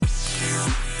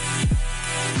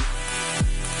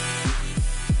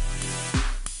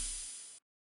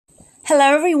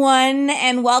Hello, everyone,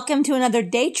 and welcome to another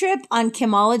day trip on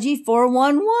Chemology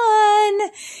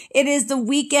 411. It is the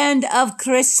weekend of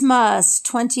Christmas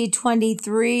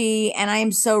 2023, and I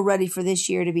am so ready for this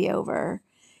year to be over.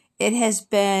 It has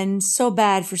been so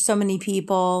bad for so many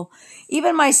people.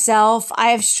 Even myself, I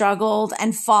have struggled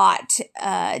and fought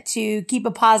to keep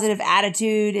a positive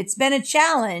attitude. It's been a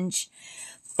challenge.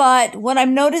 But what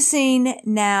I'm noticing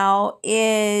now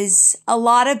is a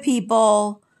lot of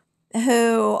people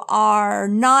who are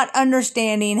not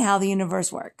understanding how the universe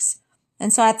works.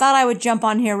 And so I thought I would jump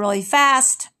on here really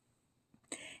fast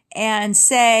and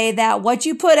say that what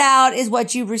you put out is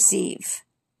what you receive.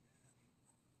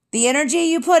 The energy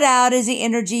you put out is the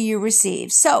energy you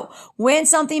receive. So when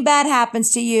something bad happens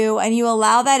to you and you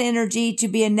allow that energy to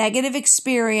be a negative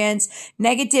experience,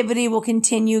 negativity will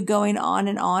continue going on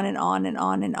and on and on and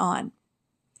on and on.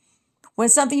 When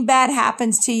something bad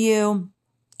happens to you,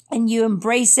 and you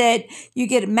embrace it, you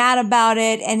get mad about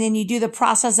it, and then you do the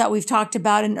process that we've talked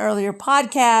about in earlier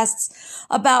podcasts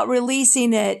about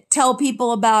releasing it, tell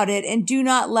people about it, and do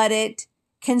not let it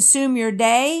consume your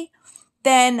day,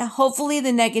 then hopefully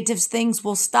the negative things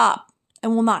will stop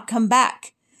and will not come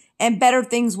back, and better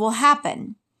things will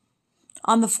happen.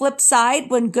 On the flip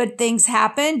side, when good things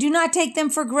happen, do not take them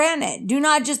for granted. Do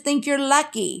not just think you're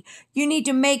lucky. You need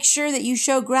to make sure that you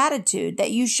show gratitude, that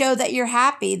you show that you're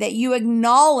happy, that you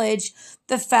acknowledge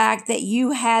the fact that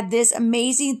you had this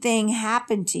amazing thing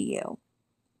happen to you.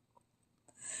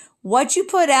 What you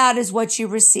put out is what you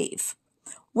receive.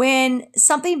 When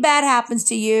something bad happens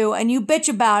to you and you bitch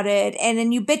about it and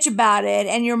then you bitch about it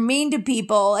and you're mean to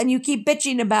people and you keep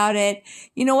bitching about it,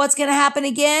 you know what's going to happen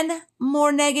again?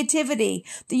 More negativity.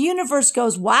 The universe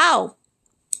goes, wow,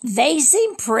 they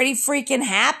seem pretty freaking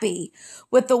happy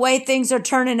with the way things are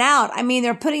turning out. I mean,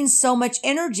 they're putting so much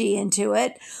energy into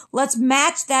it. Let's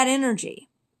match that energy.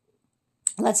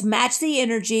 Let's match the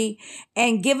energy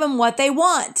and give them what they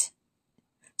want.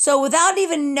 So without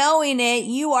even knowing it,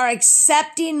 you are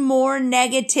accepting more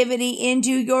negativity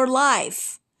into your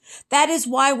life. That is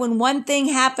why when one thing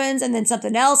happens and then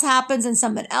something else happens and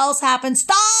something else happens,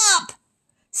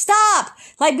 stop.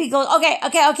 Like we go, okay,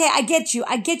 I get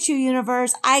you,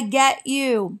 universe. I get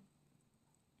you.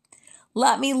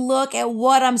 Let me look at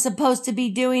what I'm supposed to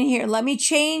be doing here. Let me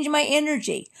change my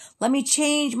energy. Let me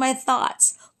change my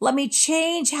thoughts. Let me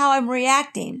change how I'm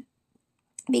reacting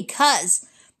because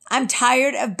I'm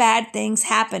tired of bad things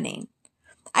happening.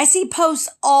 I see posts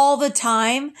all the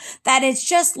time that it's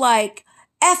just like,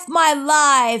 F my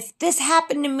life. This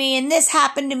happened to me and this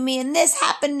happened to me and this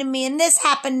happened to me and this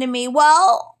happened to me.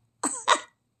 Well,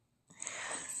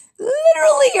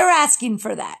 literally you're asking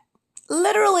for that.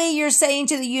 Literally you're saying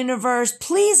to the universe,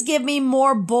 please give me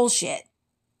more bullshit.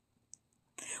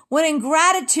 When in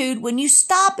gratitude, when you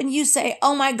stop and you say,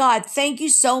 oh my God, thank you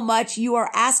so much, you are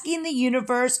asking the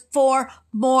universe for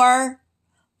more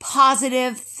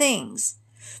positive things.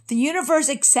 The universe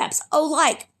accepts. Oh,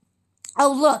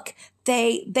 look,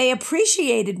 they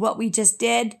appreciated what we just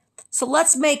did. So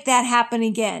let's make that happen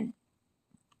again.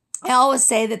 I always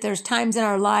say that there's times in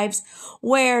our lives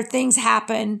where things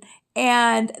happen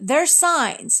and there's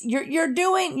signs. You're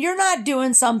not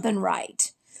doing something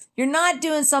right. You're not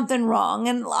doing something wrong.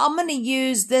 And I'm going to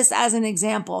use this as an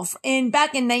example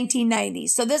back in 1990.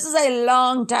 So this is a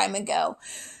long time ago.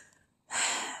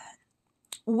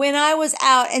 When I was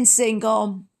out and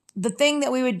single, the thing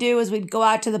that we would do is we'd go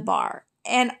out to the bar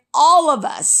and all of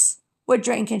us would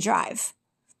drink and drive.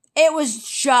 It was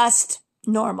just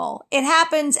normal. It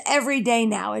happens every day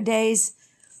nowadays,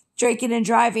 drinking and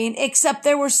driving, except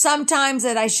there were some times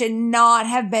that I should not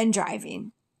have been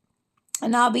driving.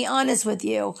 And I'll be honest with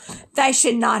you, I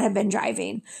should not have been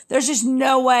driving. There's just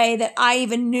no way that I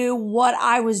even knew what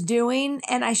I was doing,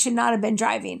 and I should not have been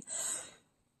driving.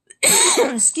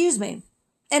 Excuse me.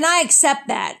 And I accept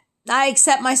that. I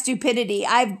accept my stupidity.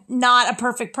 I'm not a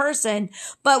perfect person,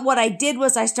 but what I did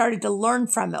was I started to learn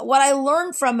from it. What I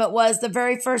learned from it was the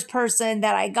very first person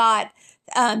that I got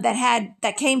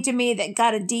that came to me that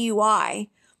got a DUI.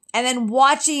 And then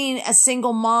watching a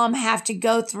single mom have to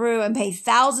go through and pay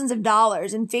thousands of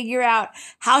dollars and figure out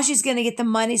how she's going to get the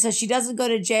money so she doesn't go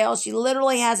to jail. She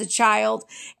literally has a child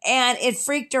and it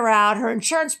freaked her out. Her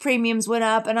insurance premiums went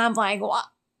up and I'm like,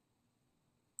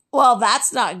 well,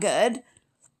 that's not good.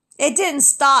 It didn't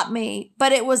stop me,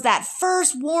 but it was that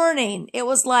first warning. It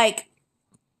was like,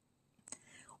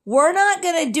 we're not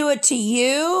going to do it to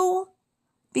you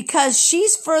because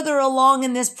she's further along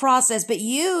in this process. But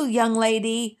you, young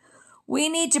lady, we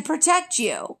need to protect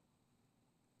you.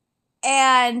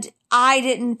 And I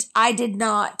did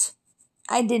not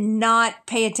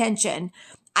pay attention.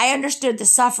 I understood the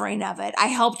suffering of it. I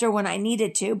helped her when I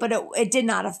needed to, but it did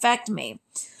not affect me.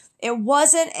 It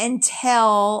wasn't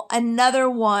until another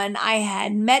one I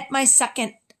had met my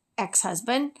second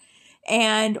ex-husband,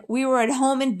 and we were at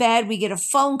home in bed. We get a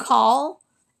phone call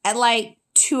at like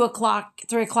 2 o'clock,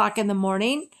 3 o'clock in the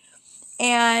morning.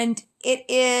 And it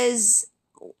is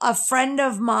a friend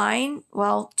of mine,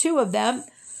 well, two of them,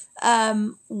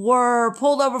 were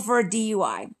pulled over for a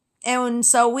DUI. And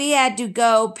so we had to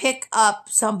go pick up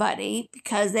somebody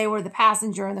because they were the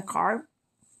passenger in the car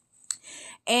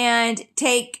and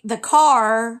take the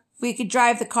car. We could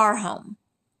drive the car home,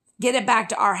 get it back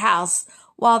to our house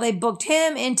while they booked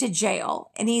him into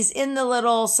jail. And he's in the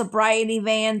little sobriety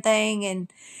van thing,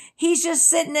 and he's just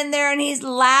sitting in there and he's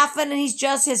laughing, and he's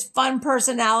just his fun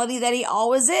personality that he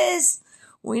always is.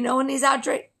 We know when he's out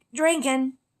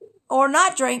drinking or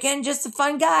not drinking, just a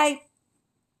fun guy.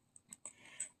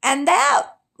 And that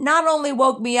not only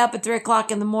woke me up at 3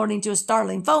 o'clock in the morning to a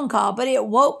startling phone call, but it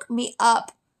woke me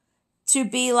up to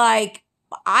be like,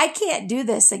 I can't do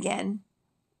this again.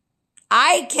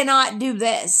 I cannot do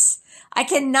this. I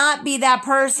cannot be that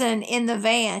person in the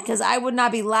van, because I would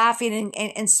not be laughing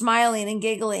and smiling and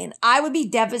giggling. I would be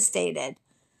devastated.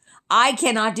 I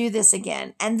cannot do this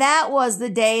again. And that was the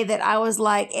day that I was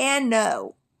like, and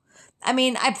no. I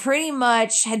mean, I pretty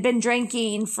much had been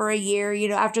drinking for a year,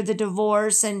 after the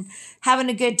divorce, and having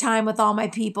a good time with all my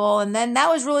people. And then that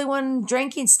was really when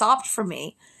drinking stopped for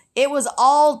me.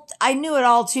 I knew it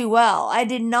all too well. I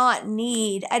did not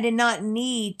need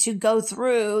to go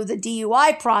through the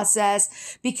DUI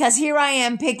process, because here I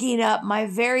am picking up my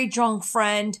very drunk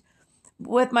friend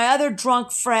with my other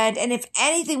drunk friend. And if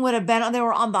anything would have been, they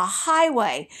were on the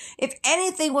highway. If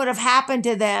anything would have happened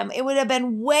to them, it would have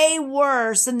been way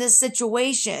worse than this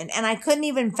situation. And I couldn't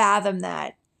even fathom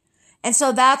that. And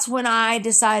so that's when I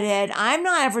decided I'm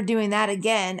not ever doing that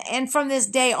again. And from this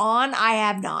day on, I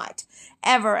have not.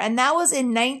 Ever. And that was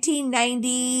in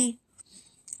 1990,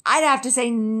 I'd have to say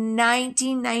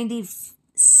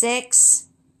 1996,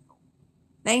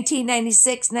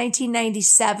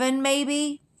 1997,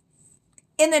 maybe.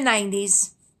 In the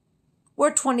 90s.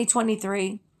 We're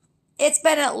 2023. It's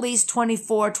been at least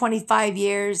 24, 25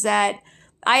 years that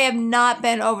I have not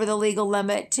been over the legal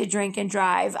limit to drink and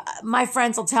drive. My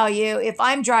friends will tell you, if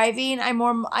I'm driving, I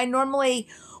normally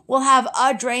will have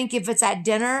a drink if it's at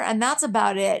dinner, and that's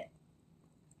about it.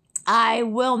 I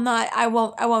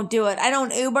won't do it. I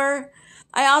don't Uber.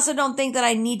 I also don't think that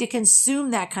I need to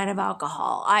consume that kind of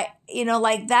alcohol.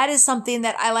 That is something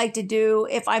that I like to do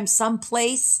if I'm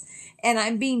someplace and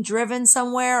I'm being driven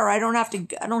somewhere, or I don't have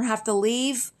to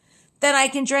leave, then I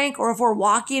can drink. Or if we're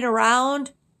walking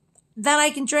around, then I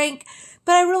can drink,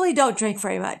 but I really don't drink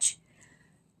very much.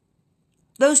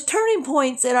 Those turning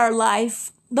points in our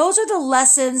life, those are the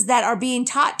lessons that are being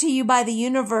taught to you by the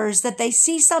universe, that they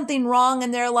see something wrong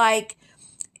and they're like,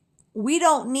 we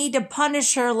don't need to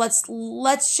punish her.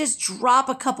 Let's just drop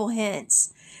a couple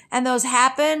hints. And those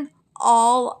happen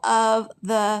all of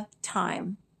the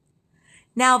time.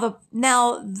 Now the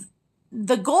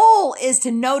goal is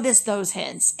to notice those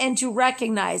hints and to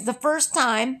recognize. The first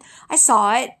time I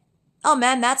saw it, oh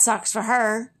man, that sucks for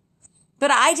her.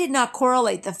 But I did not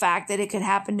correlate the fact that it could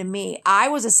happen to me. I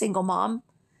was a single mom.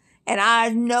 And I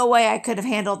had no way I could have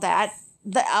handled that.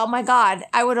 Oh my God,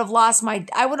 I would have lost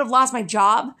my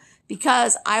job,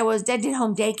 because I was did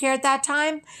home daycare at that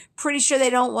time. Pretty sure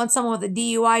they don't want someone with a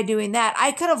DUI doing that.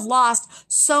 I could have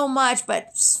lost so much, but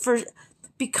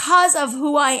because of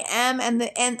who I am and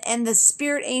the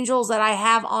spirit angels that I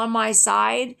have on my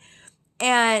side,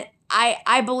 and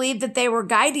I believe that they were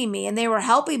guiding me and they were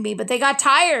helping me, but they got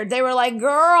tired. They were like,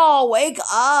 "Girl, wake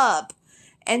up."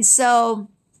 And so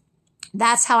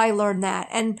that's how I learned that.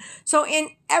 And so in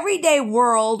everyday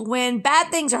world, when bad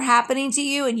things are happening to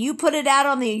you and you put it out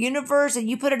on the universe and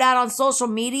you put it out on social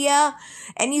media,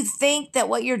 and you think that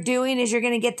what you're doing is you're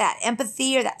going to get that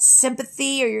empathy or that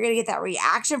sympathy, or you're going to get that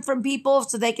reaction from people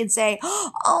so they can say,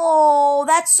 "Oh,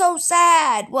 that's so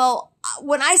sad." Well,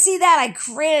 when I see that, I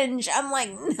cringe. I'm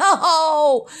like,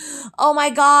 no, oh my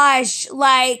gosh.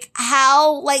 Read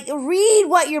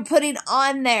what you're putting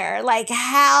on there.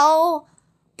 How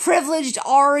privileged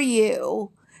are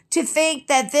you to think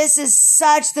that this is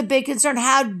such the big concern?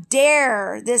 How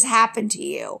dare this happen to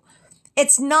you?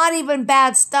 It's not even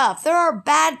bad stuff. There are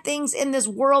bad things in this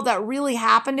world that really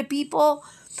happen to people.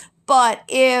 But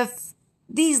if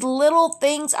these little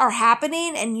things are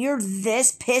happening and you're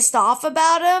this pissed off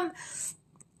about them,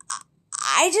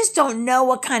 I just don't know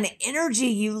what kind of energy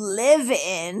you live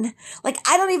in.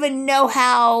 I don't even know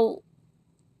how.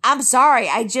 I'm sorry.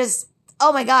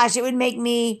 Oh my gosh, it would make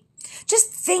me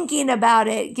Just thinking about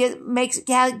it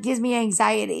gives me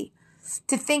anxiety.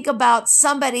 To think about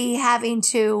somebody having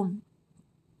to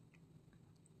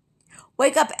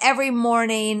wake up every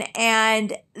morning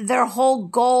and their whole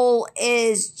goal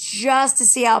is just to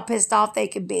see how pissed off they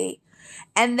could be,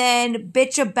 and then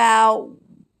bitch about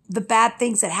the bad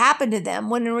things that happen to them,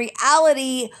 when in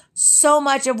reality, so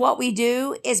much of what we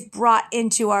do is brought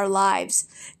into our lives.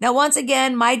 Now, once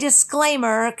again, my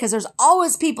disclaimer, because there's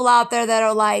always people out there that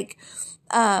are like,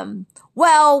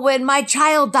 well, when my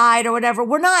child died or whatever,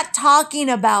 we're not talking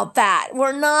about that.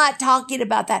 We're not talking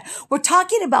about that. We're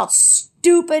talking about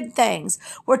stupid things.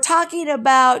 We're talking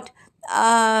about,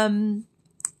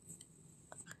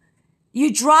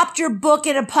 you dropped your book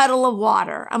in a puddle of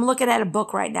water. I'm looking at a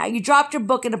book right now. You dropped your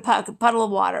book in a puddle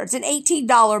of water. It's an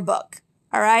 $18 book.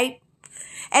 All right.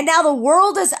 And now the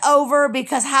world is over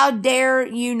because how dare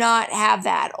you not have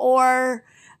that? Or,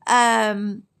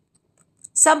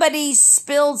 somebody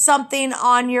spilled something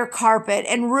on your carpet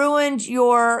and ruined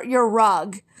your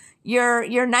rug, your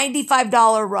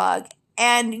 $95 rug.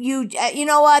 And you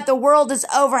know what? The world is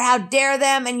over. How dare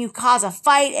them? And you cause a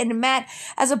fight and a mat,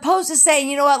 as opposed to saying,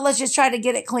 you know what? Let's just try to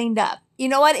get it cleaned up. You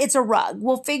know what? It's a rug.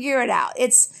 We'll figure it out.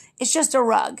 It's just a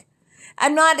rug.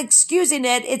 I'm not excusing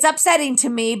it. It's upsetting to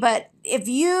me, but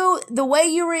the way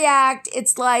you react,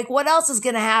 it's like, what else is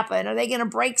going to happen? Are they going to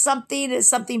break something? Is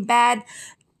something bad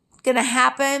going to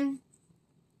happen?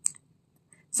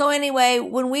 So anyway,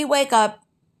 when we wake up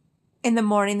in the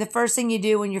morning, the first thing you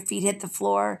do when your feet hit the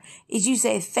floor is you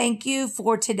say, thank you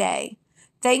for today.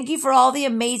 Thank you for all the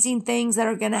amazing things that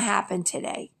are going to happen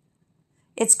today.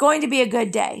 It's going to be a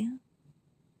good day.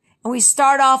 And we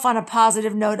start off on a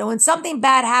positive note. And when something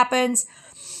bad happens,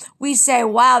 we say,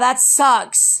 wow, that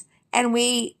sucks. And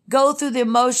we go through the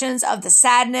emotions of the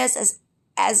sadness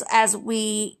as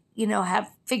we, have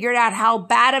figured out how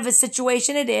bad of a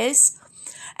situation it is.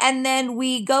 And then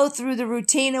we go through the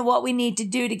routine of what we need to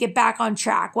do to get back on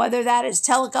track, whether that is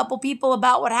tell a couple people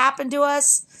about what happened to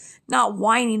us, not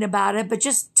whining about it, but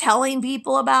just telling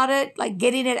people about it, like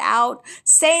getting it out,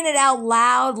 saying it out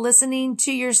loud, listening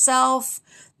to yourself.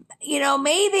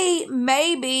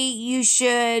 Maybe you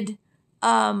should,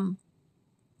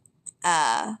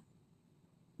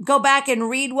 go back and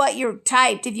read what you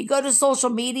typed. If you go to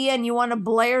social media and you want to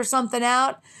blare something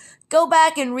out, go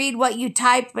back and read what you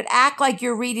typed, but act like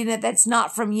you're reading it. That's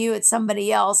not from you. It's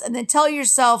somebody else. And then tell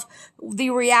yourself the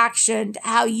reaction,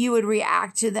 how you would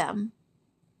react to them.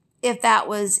 If that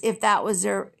was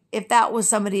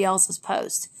somebody else's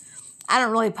post. I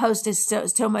don't really post it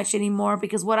so much anymore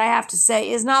because what I have to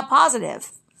say is not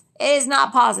positive. It is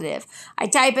not positive. I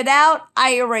type it out.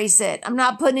 I erase it. I'm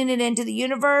not putting it into the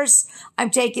universe.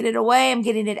 I'm taking it away. I'm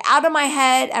getting it out of my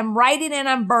head. I'm writing and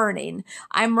I'm burning.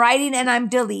 I'm writing and I'm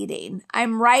deleting.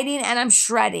 I'm writing and I'm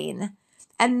shredding.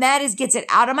 And that gets it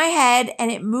out of my head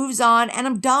and it moves on and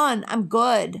I'm done. I'm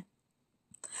good.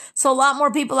 So a lot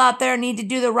more people out there need to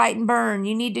do the write and burn.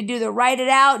 You need to do the write it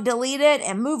out, delete it,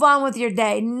 and move on with your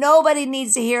day. Nobody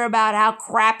needs to hear about how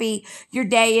crappy your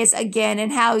day is again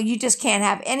and how you just can't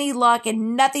have any luck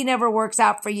and nothing ever works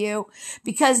out for you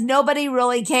because nobody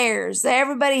really cares.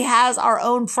 Everybody has our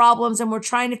own problems and we're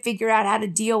trying to figure out how to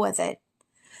deal with it.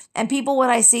 And people, when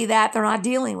I see that, they're not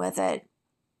dealing with it.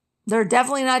 They're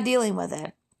definitely not dealing with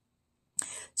it.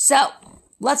 So,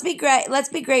 let's be great. Let's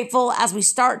be grateful as we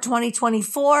start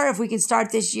 2024. If we can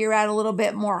start this year out a little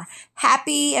bit more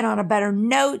happy and on a better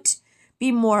note,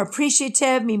 be more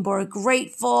appreciative, be more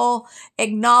grateful,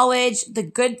 acknowledge the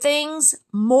good things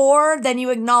more than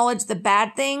you acknowledge the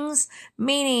bad things.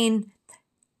 Meaning,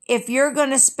 if you're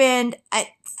going to spend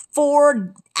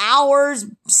 4 hours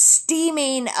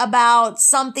steaming about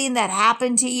something that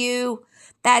happened to you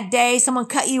that day, someone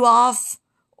cut you off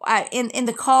in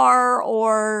the car,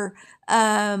 or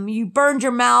you burned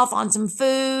your mouth on some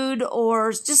food,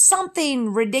 or just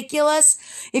something ridiculous.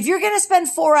 If you're going to spend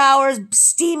 4 hours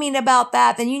steaming about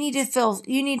that, then you need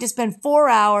to spend 4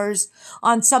 hours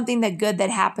on something good that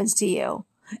happens to you.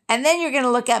 And then you're going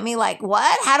to look at me like,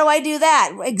 what? How do I do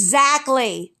that?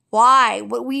 Exactly. Why?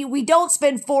 We don't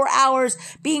spend 4 hours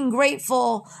being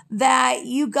grateful that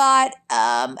you got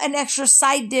an extra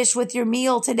side dish with your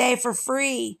meal today for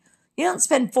free. You don't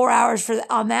spend 4 hours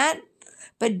on that.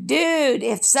 But dude,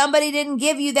 if somebody didn't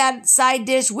give you that side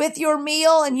dish with your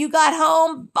meal and you got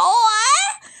home, boy,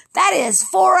 that is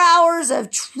 4 hours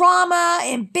of trauma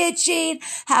and bitching.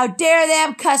 How dare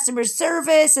them, customer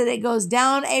service, and it goes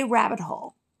down a rabbit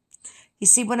hole. You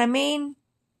see what I mean?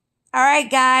 All right,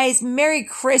 guys, Merry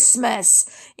Christmas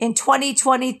in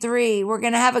 2023. We're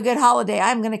going to have a good holiday.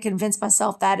 I'm going to convince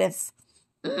myself that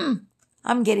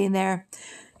I'm getting there.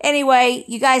 Anyway,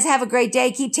 you guys have a great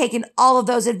day. Keep taking all of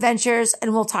those adventures,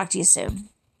 and we'll talk to you soon.